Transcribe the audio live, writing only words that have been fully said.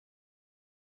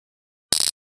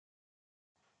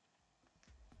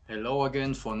Hello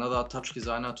again for another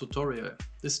TouchDesigner tutorial.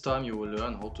 This time you will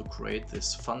learn how to create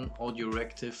this fun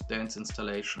Audioreactive dance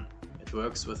installation. It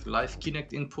works with live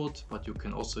Kinect input, but you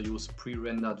can also use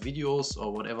pre-rendered videos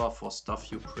or whatever for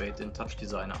stuff you create in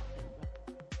TouchDesigner.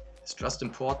 It's just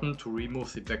important to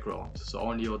remove the background, so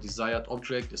only your desired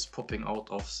object is popping out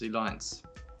of the lines.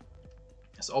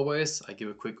 As always, I give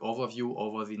a quick overview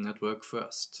over the network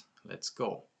first. Let's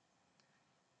go.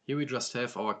 Here we just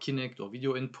have our Kinect or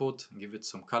video input, give it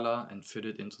some color and fit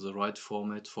it into the right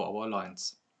format for our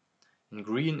lines. In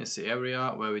green is the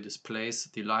area where we displace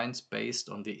the lines based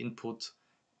on the input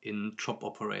in chop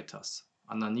operators.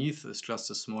 Underneath is just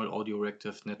a small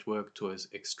Audioreactive network to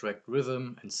extract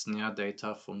rhythm and snare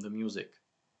data from the music.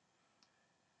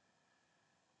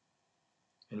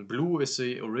 In blue is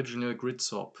the original grid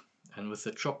sop, and with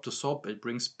the chop to sop it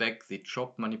brings back the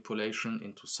chop manipulation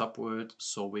into subworld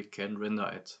so we can render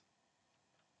it.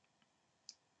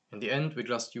 In the end we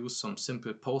just use some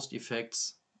simple post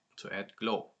effects to add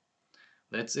glow.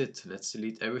 That's it, let's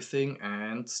delete everything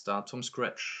and start from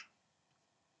scratch.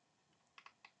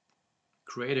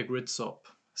 Create a grid sop.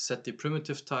 Set the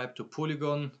primitive type to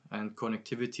polygon and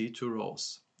connectivity to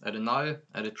rows. Add a null,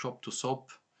 add a chop to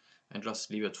sop and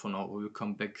just leave it for now, we will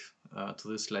come back to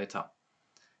this later.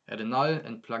 Add a null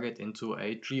and plug it into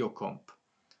a geocomp.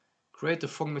 Create a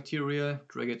fog material,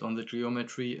 drag it on the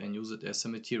geometry and use it as a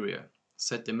material.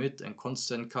 Set the mid and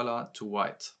constant color to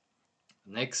white.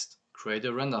 Next, create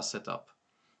a render setup.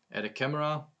 Add a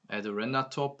camera, add a render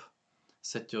top,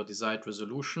 set your desired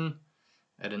resolution,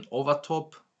 add an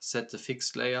overtop, set the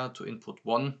fixed layer to input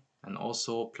 1 and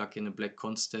also plug in a black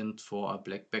constant for a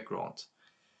black background.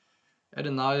 Add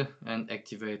a null and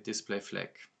activate display flag.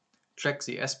 Check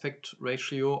the aspect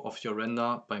ratio of your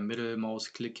render by middle mouse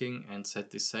clicking and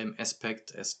set the same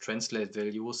aspect as translate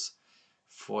values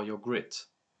for your grid.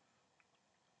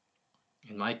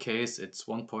 In my case it's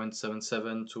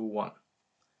 1.77 to 1.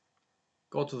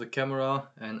 Go to the camera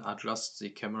and adjust the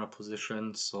camera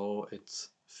position so it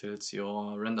fills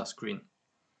your render screen.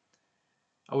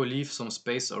 I will leave some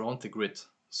space around the grid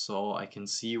so I can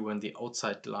see when the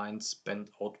outside lines bend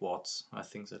outwards. I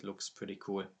think that looks pretty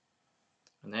cool.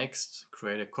 Next,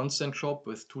 create a constant chop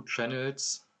with two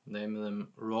channels, name them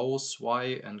rows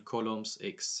Y and columns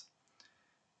X.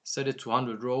 Set it to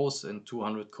 100 rows and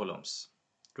 200 columns.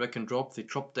 Drag and drop the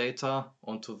chop data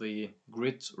onto the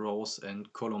grid, rows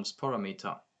and columns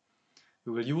parameter.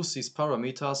 We will use these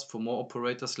parameters for more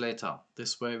operators later.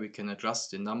 This way we can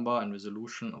adjust the number and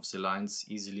resolution of the lines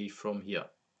easily from here.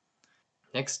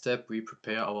 Next step, we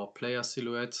prepare our player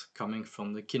silhouette coming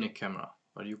from the Kinect camera.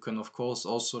 But you can of course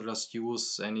also just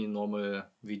use any normal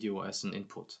video as an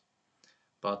input.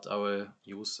 But I will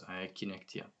use a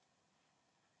Kinect here.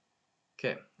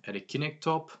 Okay, add a Kinect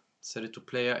top. Set it to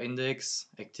player index,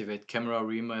 activate camera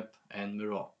remap and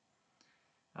mirror.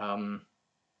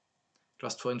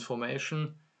 Just for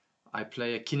information, I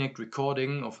play a Kinect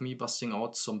recording of me busting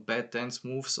out some bad dance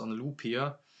moves on loop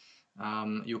here.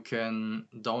 You can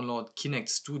download Kinect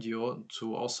Studio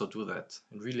to also do that.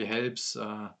 It really helps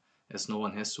as no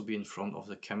one has to be in front of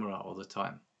the camera all the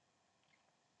time.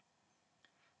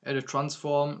 Add a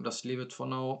transform, just leave it for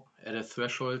now. Add a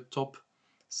threshold top,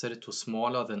 set it to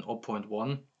smaller than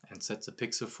 0.1 and set the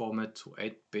pixel format to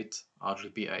 8-bit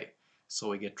RGBA, so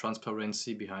we get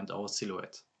transparency behind our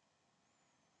silhouette.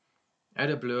 Add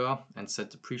a blur and set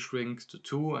the pre-shrink to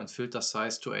 2 and filter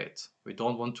size to 8. We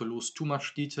don't want to lose too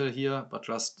much detail here, but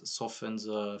just soften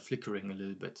the flickering a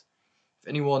little bit. If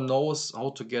anyone knows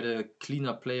how to get a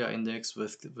cleaner player index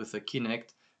with a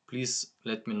Kinect, please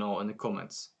let me know in the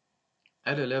comments.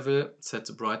 Add a level, set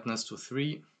the brightness to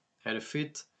 3, add a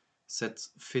fit, set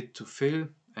fit to fill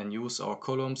and use our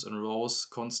columns and rows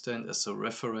constant as a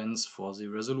reference for the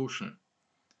resolution.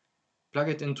 Plug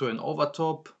it into an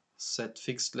overtop, set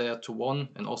fixed layer to 1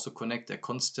 and also connect a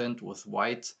constant with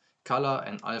white color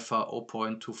and alpha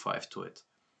 0.25 to it.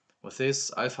 With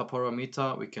this alpha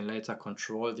parameter we can later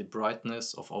control the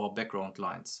brightness of our background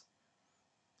lines.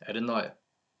 Add a null.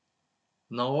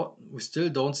 Now we still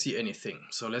don't see anything,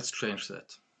 so let's change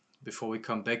that before we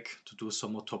come back to do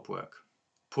some more top work.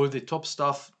 Pull the top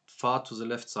stuff far to the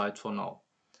left side for now.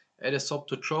 Add a sop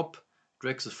to chop,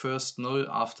 drag the first null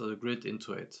after the grid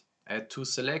into it. Add two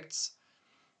selects.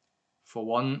 For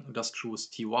one just choose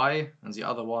TY and the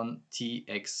other one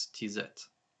TX/TZ.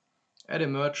 Add a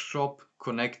merge chop,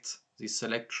 connect the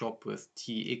select chop with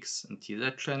TX and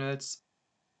TZ channels.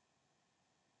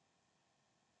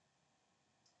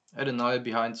 Add a null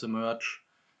behind the merge.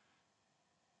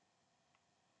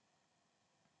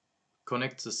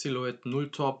 Connect the silhouette null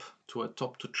top to a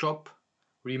top to chop.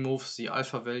 Remove the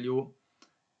alpha value.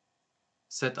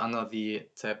 Set under the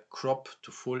tab Crop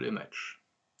to Full Image.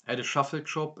 Add a shuffle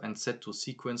chop and set to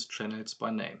Sequence Channels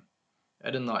by name.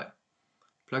 Add a null.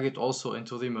 Plug it also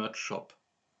into the merge chop.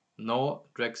 Now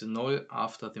drag the null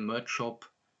after the merge chop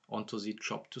onto the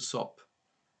chop to SOP.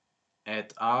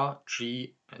 Add R,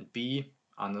 G and B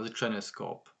under the channel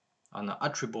scope. Under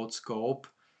Attribute Scope,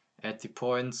 add the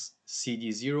points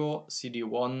CD0,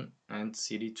 CD1 and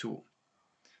CD2.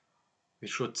 We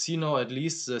should see now at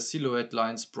least the silhouette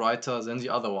lines brighter than the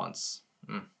other ones.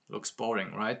 Looks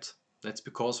boring, right? That's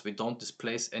because we don't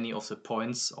displace any of the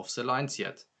points of the lines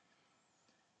yet.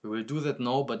 We will do that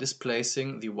now by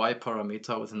displacing the Y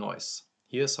parameter with noise.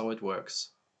 Here's how it works.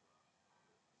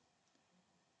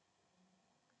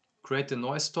 Create the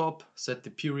noise stop, set the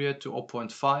period to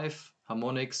 0.5,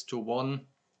 harmonics to 1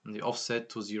 and the offset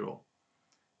to 0.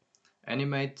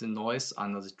 Animate the noise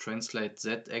under the translate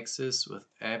Z axis with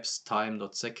abs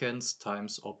time.seconds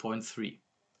times 0.3.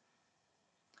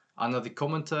 Under the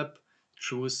comment tab,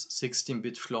 choose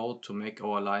 16-bit flow to make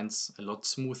our lines a lot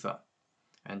smoother,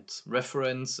 and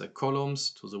reference the columns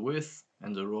to the width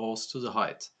and the rows to the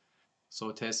height, so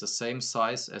it has the same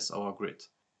size as our grid.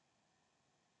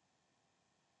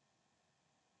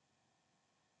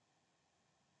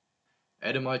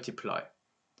 Add a multiply.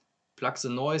 Plug the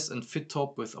noise and fit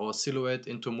top with our silhouette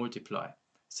into multiply.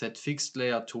 Set fixed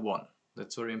layer to 1.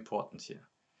 That's very important here.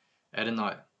 Add a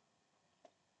null.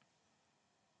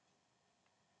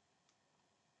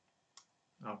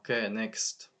 Okay,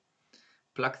 next.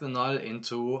 Plug the null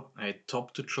into a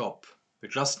top to chop. We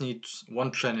just need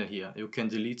one channel here. You can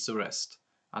delete the rest.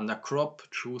 Under crop,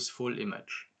 choose full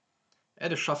image.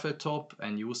 Add a shuffle top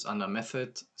and use under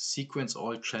method sequence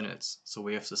all channels, so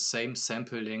we have the same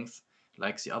sample length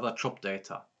like the other chop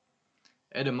data.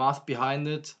 Add a math behind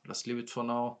it, let's leave it for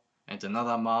now, and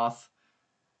another math.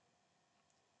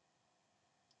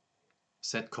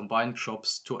 Set combined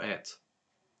chops to add.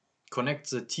 Connect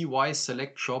the TY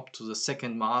select chop to the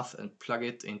second math and plug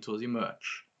it into the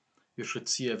merge. You should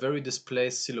see a very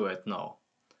displaced silhouette now.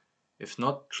 If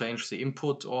not, change the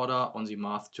input order on the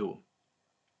math too.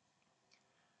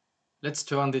 Let's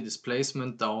turn the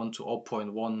displacement down to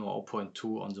 0.1 or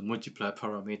 0.2 on the multiply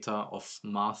parameter of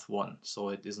math 1, so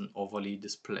it isn't overly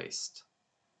displaced.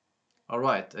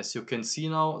 Alright, as you can see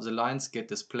now, the lines get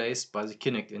displaced by the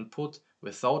Kinect input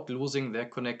without losing their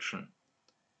connection.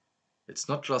 It's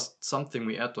not just something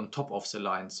we add on top of the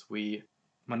lines, we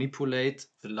manipulate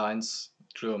the lines'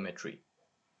 geometry.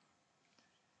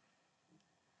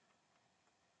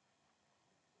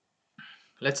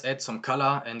 Let's add some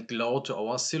color and glow to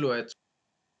our silhouette.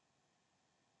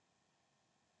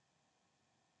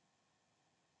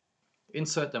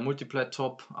 Insert a multiply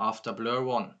top after blur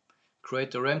 1.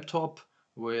 Create a ramp top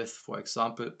with, for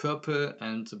example, purple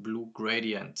and blue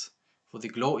gradient. For the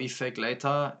glow effect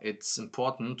later, it's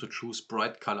important to choose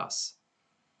bright colors.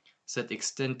 Set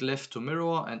extend left to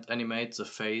mirror and animate the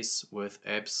face with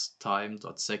abs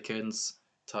time.seconds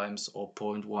times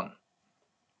 0.1.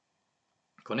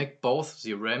 Connect both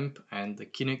the ramp and the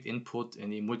Kinect input in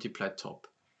the multiply top.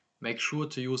 Make sure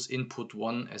to use input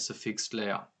 1 as a fixed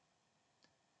layer.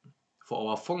 For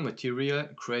our Phong material,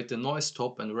 create a noise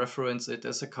top and reference it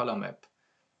as a color map.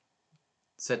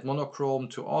 Set monochrome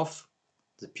to off,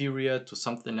 the period to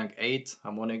something like 8,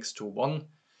 harmonics to 1,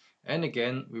 and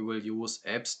again we will use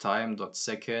abs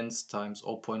time.seconds times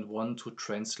 0.1 to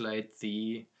translate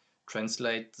the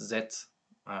translate Z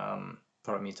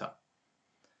parameter.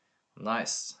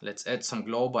 Nice. Let's add some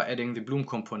glow by adding the bloom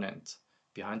component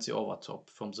behind the overtop.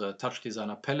 From the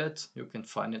TouchDesigner palette, you can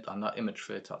find it under image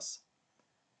filters.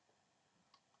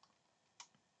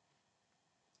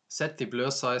 Set the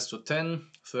blur size to 10,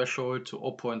 threshold to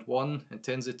 0.1,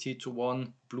 intensity to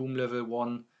 1, bloom level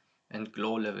 1 and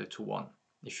glow level to 1.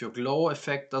 If your glow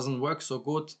effect doesn't work so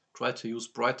good, try to use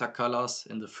brighter colors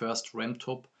in the first ramp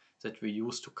top that we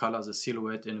use to color the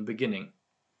silhouette in the beginning.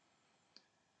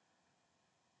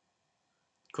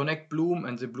 Connect bloom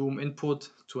and the bloom input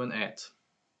to an add.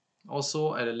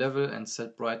 Also add a level and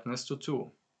set brightness to 2.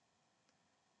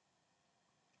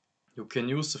 You can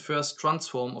use the first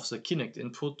transform of the Kinect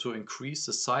input to increase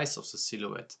the size of the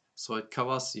silhouette, so it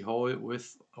covers the whole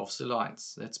width of the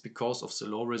lines. That's because of the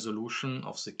low resolution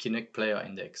of the Kinect player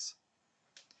index.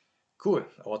 Cool,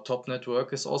 our top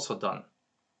network is also done.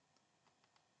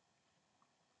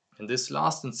 In this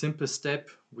last and simple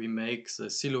step, we make the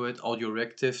silhouette audio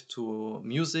reactive to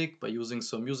music by using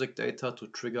some music data to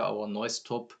trigger our noise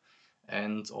top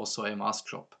and also a mask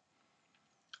chop.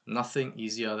 Nothing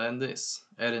easier than this.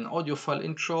 Add an audio file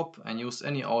in chop and use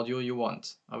any audio you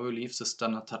want. I will leave the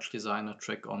standard TouchDesigner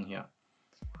track on here.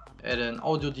 Add an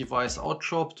audio device out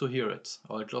chop to hear it.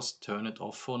 I'll just turn it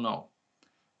off for now.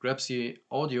 grab the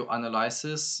audio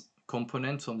analysis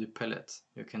component from the palette.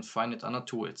 You can find it under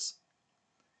Tools.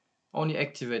 Only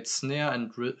activate snare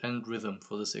and rhythm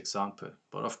for this example,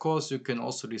 but of course you can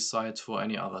also decide for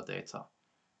any other data.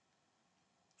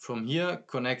 From here,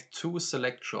 connect two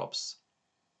select jobs.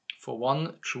 For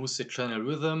one, choose the channel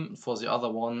rhythm, for the other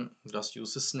one, just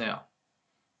use the snare.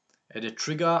 Add a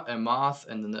trigger, a math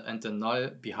and a null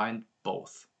behind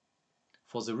both.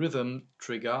 For the rhythm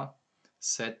trigger,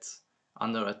 set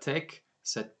under attack,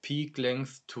 set peak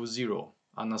length to 0.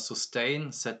 Under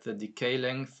sustain, set the decay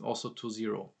length also to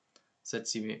 0. Set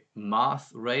the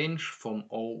math range from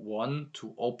 0.1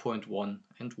 to 0.1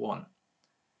 and 1.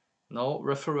 Now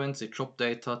reference the job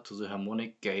data to the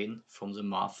harmonic gain from the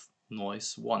math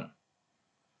noise 1.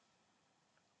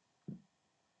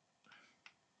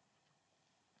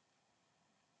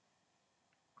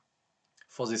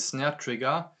 For the snare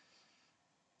trigger,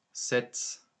 set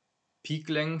peak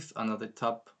length under the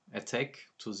tab attack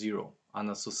to 0.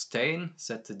 Under sustain,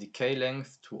 set the decay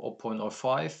length to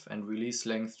 0.05 and release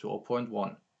length to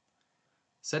 0.1.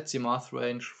 Set the math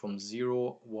range from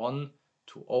 0.1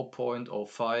 to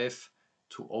 0.05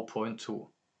 to 0.2.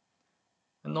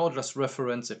 And now just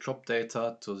reference the job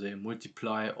data to the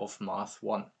multiply of math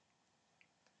 1.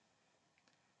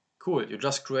 Cool, you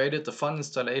just created a fun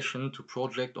installation to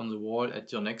project on the wall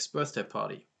at your next birthday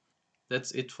party.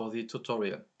 That's it for the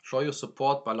tutorial. Show your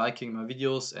support by liking my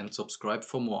videos and subscribe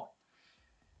for more.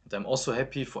 And I'm also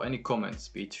happy for any comments,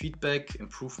 be it feedback,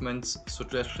 improvements,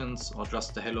 suggestions or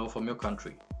just a hello from your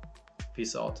country.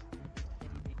 Peace out.